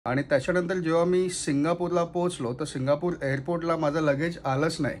आणि त्याच्यानंतर जेव्हा मी सिंगापूरला पोहोचलो तर सिंगापूर एअरपोर्टला माझं लगेज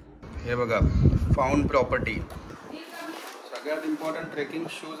आलंच नाही. हे बघा, फाउंड प्रॉपर्टी, सगळ्यात इम्पॉर्टंट ट्रेकिंग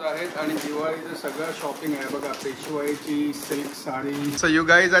शूज आहेत आणि दिवाळीचं सगळं शॉपिंग आहे बघा. पेशवाईची silk sari. So you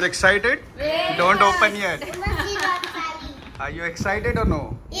guys are excited? Don't open yet. Are you excited or no?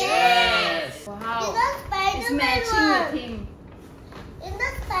 Yes. Wow. It's matching with him. In the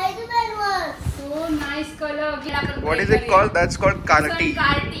Spider-Man one. So nice color. What is it called? That's called karti.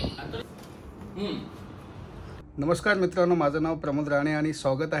 नमस्कार मित्रांनो, माझं नाव प्रमोद राणे आणि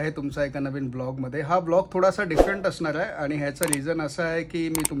स्वागत आहे तुमचं एका नवीन ब्लॉगमध्ये. हा ब्लॉग थोडासा डिफरंट असणार आहे आणि ह्याचं रिझन असं आहे की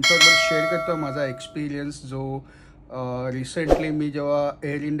मी तुमच्याबरोबर शेअर करतो माझा एक्सपिरियन्स जो रिसेंटली मी जेव्हा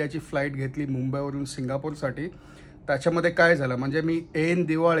एअर इंडियाची फ्लाईट घेतली मुंबईवरून सिंगापूरसाठी. त्याच्यामध्ये काय झालं म्हणजे मी ऐन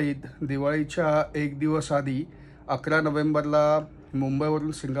दिवाळीच्या एक दिवस आधी 11 नोव्हेंबरला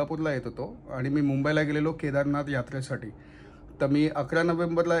मुंबईवरून सिंगापूरला येत होतो आणि मी मुंबईला गेलेलो केदारनाथ यात्रेसाठी. तर मी 11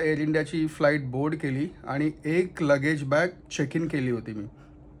 नोव्हेंबरला एअर इंडियाची फ्लाईट बोर्ड केली आणि एक लगेज बॅग चेक इन केली होती मी.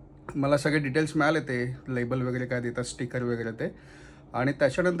 मला सगळे डिटेल्स मिळाले, ते लेबल वगैरे काय देतात, स्टिकर वगैरे ते. आणि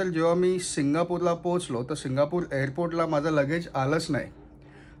त्याच्यानंतर जेव्हा मी सिंगापूरला पोहोचलो तर सिंगापूर एअरपोर्टला माझं लगेज आलंच नाही.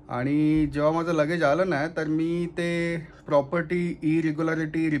 आणि जेव्हा माझं लगेज आलं नाही तर मी ते प्रॉपर्टी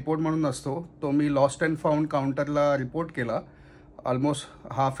इरेग्युलरिटी रिपोर्ट म्हणून असतो तो मी लॉस्ट अँड फाउंड काउंटरला रिपोर्ट केला. Almost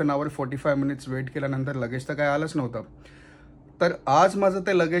half an hour 45 minutes wait केल्यानंतर लगेज तर काय आलंच नव्हतं. तर आज माझं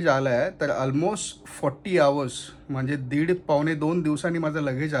ते लगेज आलं आहे. तर ऑलमोस्ट 40 आवर्स म्हणजे पावणे 2 दिवसांनी माझं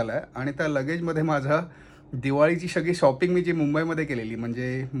लगेज आलं आहे. आणि त्या लगेजमध्ये माझा दिवाळीची सगळी शॉपिंग मी जी मुंबईमध्ये केलेली,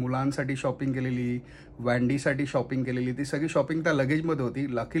 म्हणजे मुलांसाठी शॉपिंग केलेली, वँडीसाठी शॉपिंग केलेली, ती सगळी शॉपिंग त्या लगेजमध्ये होती.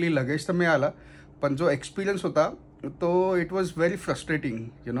 लकीली लगेज तर मिळाला, पण जो एक्सपिरियन्स होता तो इट वॉज व्हेरी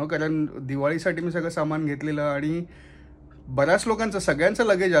फ्रस्ट्रेटिंग कारण दिवाळीसाठी मी सगळं सामान घेतलेलं आणि बऱ्याच लोकांचं, सगळ्यांचं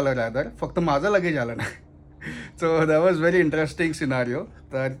लगेज आलं रादर, फक्त माझं लगेज आलं नाही. So that was very interesting scenario.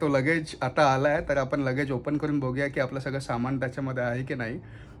 तर तो लगेज आता आला आहे, तर आपण लगेज ओपन करून बघूया की आपलं सगळं सामान त्याच्यामध्ये आहे की नाही.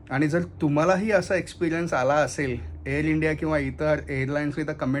 आणि जर तुम्हालाही असा एक्सपिरियन्स आला असेल एअर इंडिया किंवा इतर एअरलाईन्सनी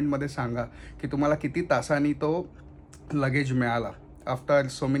तर कमेंटमध्ये सांगा की तुम्हाला किती तासांनी तो लगेज मिळाला after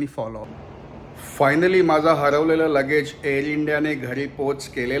so many follow. Finally माझा हरवलेलं लगेज एअर इंडियाने घरी पोच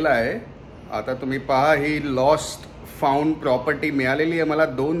केलेला आहे. आता तुम्ही पहा, ही लॉस्ट फाउंड प्रॉपर्टी मिळालेली आहे मला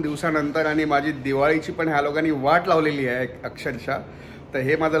 2 दिवसानंतर आणि माझी दिवाळीची पण ह्या लोकांनी वाट लावलेली आहे अक्षरशः. तर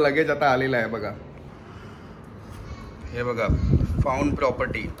हे माझं लगेज आता आलेलं आहे बघा. हे बघा, फाउंड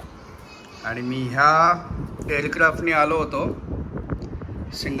प्रॉपर्टी. आणि मी ह्या एअरक्राफ्टने आलो होतो,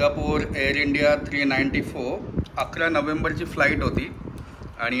 सिंगापूर एअर इंडिया 394. 11 नोव्हेंबरची फ्लाईट होती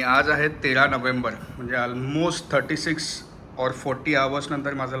आणि आज आहे 13 नोव्हेंबर, म्हणजे ऑलमोस्ट 36 और 40 आवर्स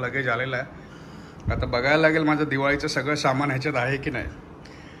नंतर माझं लगेज आलेलं आहे. आता बघायला लागेल माझं दिवाळीचं सगळं सामान ह्याच्यात आहे की नाही.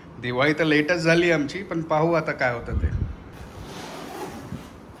 दिवाळी तर लेटच झाली आमची, पण पाहू आता काय होतं ते.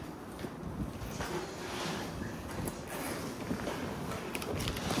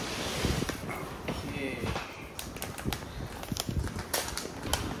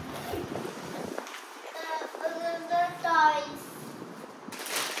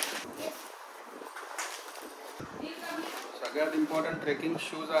 सगळ्यात इम्पॉर्टंट ट्रेकिंग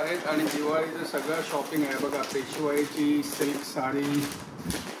शूज आहेत आणि दिवाळीचं सगळं शॉपिंग आहे बघा. पेशवाईची सिल्क साडी,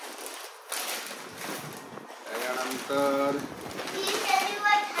 त्याच्यानंतर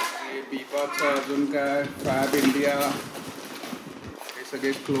बिपाचं अजून काय फॅब इंडिया, हे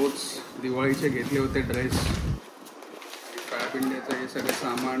सगळे क्लोथ्स दिवाळीचे घेतले होते, ड्रेस, फॅब इंडियाचं हे सगळं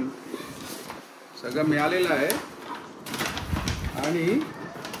सामान सगळं मिळालेलं आहे. आणि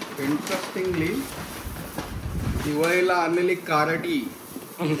इंटरेस्टिंगली दिवाळीला आणलेली कारटी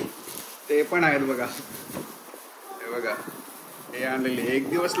ते पण आहेत बघा. हे बघा, हे आणलेली. एक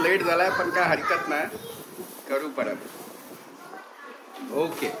दिवस लेट झालाय पण काय हरकत नाही, करू परत.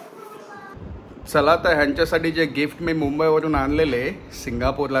 ओके, चला. तर ह्यांच्यासाठी जे गिफ्ट मी मुंबईवरून आणलेले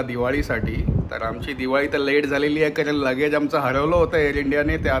सिंगापूरला दिवाळीसाठी, तर आमची दिवाळी तर लेट झालेली आहे कारण लगेज आमचं हरवलं होतं एअर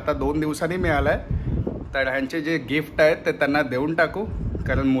इंडियाने, ते आता 2 दिवसांनी मिळालं आहे. तर ह्यांचे जे गिफ्ट आहेत ते त्यांना देऊन टाकू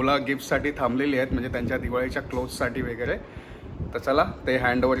कारण मुलं गिफ्टसाठी थांबलेली आहेत, म्हणजे त्यांच्या दिवाळीच्या क्लोथ्ससाठी वगैरे. तर चला ते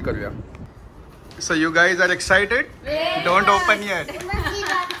हँड ओव्हर करूया. So you guys are excited? Don't open yet.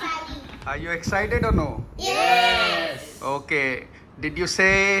 Are you excited or no? Yes. Okay. Did you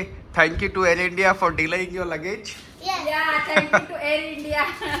say thank you to Air India for delaying your luggage? Yes. Yeah, thank you to Air India.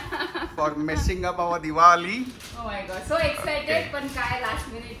 For messing up our Diwali? Oh my god, so excited, Okay. पण काय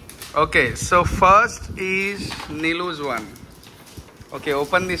last minute. Okay, so first is Nilu's one. Okay,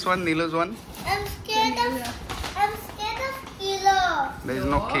 open this one, Nilu's one. I'm scared of killer. There is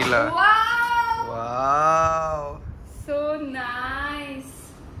no killer. Wow. Wow. So nice.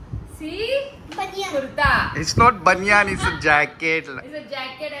 See? But yeah. kurta. It's not banyan, it's a jacket. It's a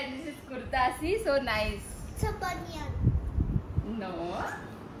jacket and this is kurta. See, so nice. It's a banyan. No.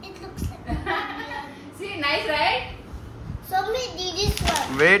 It looks like a banyan. See, nice, right? So me did this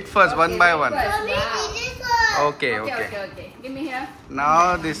one. Wait first, Okay, one by wait one. first. So me Wow. did this one. Okay, Okay, okay. okay, okay. Give me here.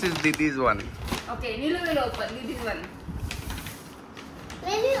 Now this is Didi's one. Okay, Nilu will open. This one.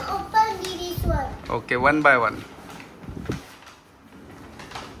 Let me open this one. Okay, one by one.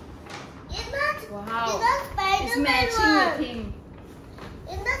 In the Wow. in the It's Spider-Man matching one. with him.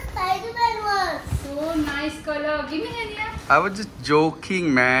 In the Spider-Man one. So nice color. Give me here, Nia. I was just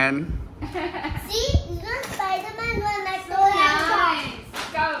joking, man. See, in the Spider-Man one I So told you. nice.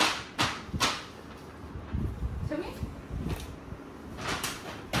 Come. Show me.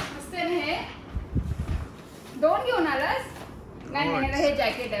 मस्त आहे ना हे? दोन घेऊन आलास? नाही नाही Good. हे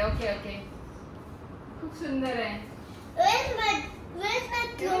jacket आहे. Okay okay. खूप सुंदर आहे. Where's my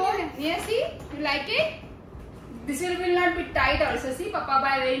clothes? Yeah, see? You like it? This will not be tight also. See, Papa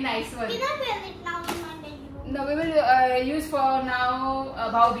buy a very nice one. Can I wear it now in my bedroom? No, we will use for now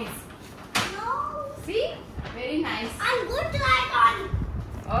Bhaubis. No. See? Very nice. I'm good to like on.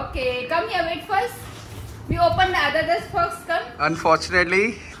 Okay, come here, wait first. We open the other dress first, come. Unfortunately,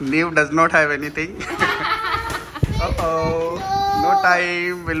 Neve does not have anything. Uh-oh. No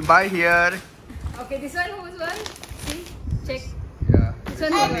time. We'll buy here. Okay, this one, whose one? See? Check. Yeah. This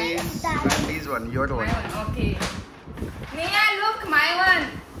This one one is is Randy's one. Your My one. one, okay. Nia, look, my one.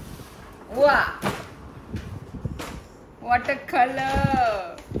 Wow. What a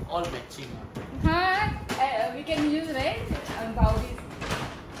color. All matching. Huh? We can use, right? Bhaubis.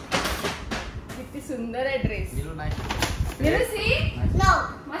 किती सुंदर आहे dress. Nilu nice. Nilu, see? No.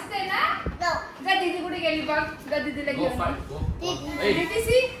 मस्त आहे ना? No. जा दीदी कुठे गेली बघ. जा दीदीला Go घेऊन. fight. Go. Did- Hey. Did you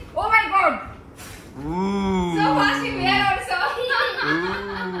see? Oh my God. Ooh. So fast you wear also.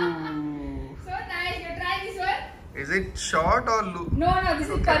 Ooh. So nice. You try this one? Is it short or loose? No, this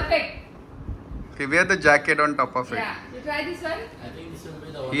is Okay. perfect. Okay, wear the jacket on top of it. Yeah. You try this one? I think this will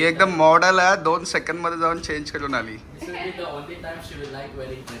be the he only एकदम time. Model आहे 2 second मध्ये जाऊन change करून आली. This will be the only time she will like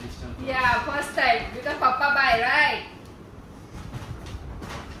wearing traditional clothes. Yeah, first time. Because Papa buy, right?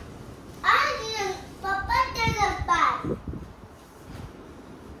 I didn't. Papa didn't buy.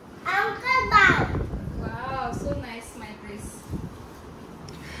 Uncle buy. Wow, so nice my dress.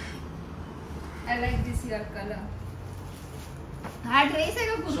 I like this your color. हा dress आहे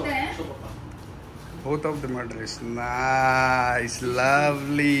का Show, kurta आहे? show Papa. Both of them are dressed. Nice,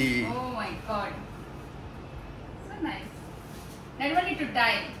 lovely. Oh my God. So nice. That one need to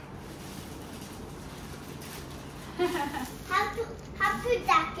tie. Have to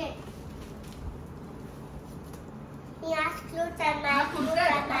jacket. Yes, clothes and my clothes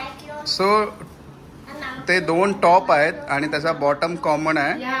and my clothes. So And I'm ते 2 top आहेत आणि त्याचा bottom common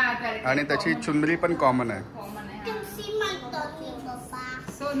आहे Yeah, correct. आणि त्याची चुनरी पण common आहे. Common आहे, You can हा. see my talking, Papa.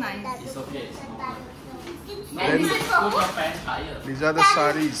 So nice. It's okay. It's And normal. And No, this is for put who? your pants higher. These are the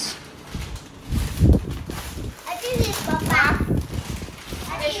sarees. I think it's Papa.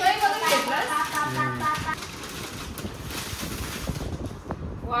 पेशवाई मधून घेतलास?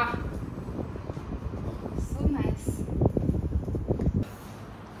 Wow. So nice.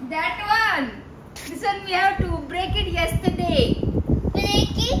 That one. This one we have to break it yesterday.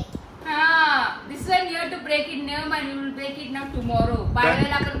 Break it. This one you have to break it now and we will break it now tomorrow.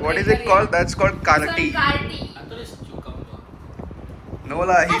 पाडव्याला आपण What break is it करूया. called? That's called This one karti. karti. I thought it's cucumber. No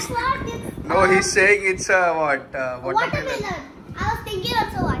la, I he's thought it's no, he's saying it's a what? Watermelon. watermelon. I was thinking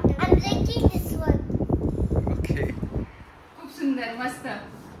also water. I'm breaking this one. Okay. खूप सुंदर मस्त.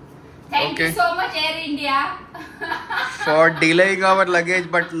 Thank you Okay. so much Air India. For delaying our luggage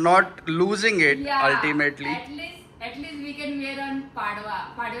but not losing it Yeah. ultimately. At least we can wear on Padwa.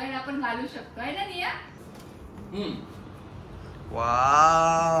 पाडव्याला आपण घालू शकतो आहे ना निया?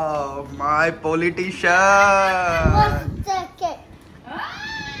 Wow, my politician. Jacket.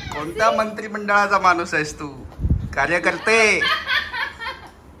 कोणत्या मंत्रिमंडळाचा माणूस आहेस तू? कार्यकर्ते.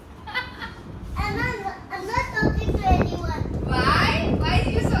 I'm not talking to anyone. Why? Why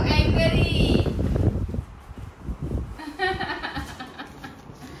are you so angry?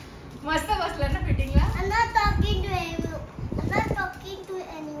 मस्त बसला ना फिटिंगला? I'm not talking to anyone. I'm not talking to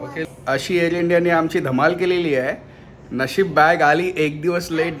anyone. Okay, अशी एअर इंडियाने आमची धमाल केलेली आहे. नशीब बॅग आली 1 दिवस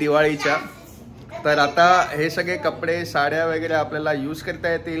लेट दिवाळीच्या. तर आता हे सगळे कपडे साड्या वगैरे आपल्याला यूज करता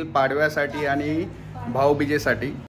येतील पाडव्यासाठी आणि भाऊबीजेसाठी.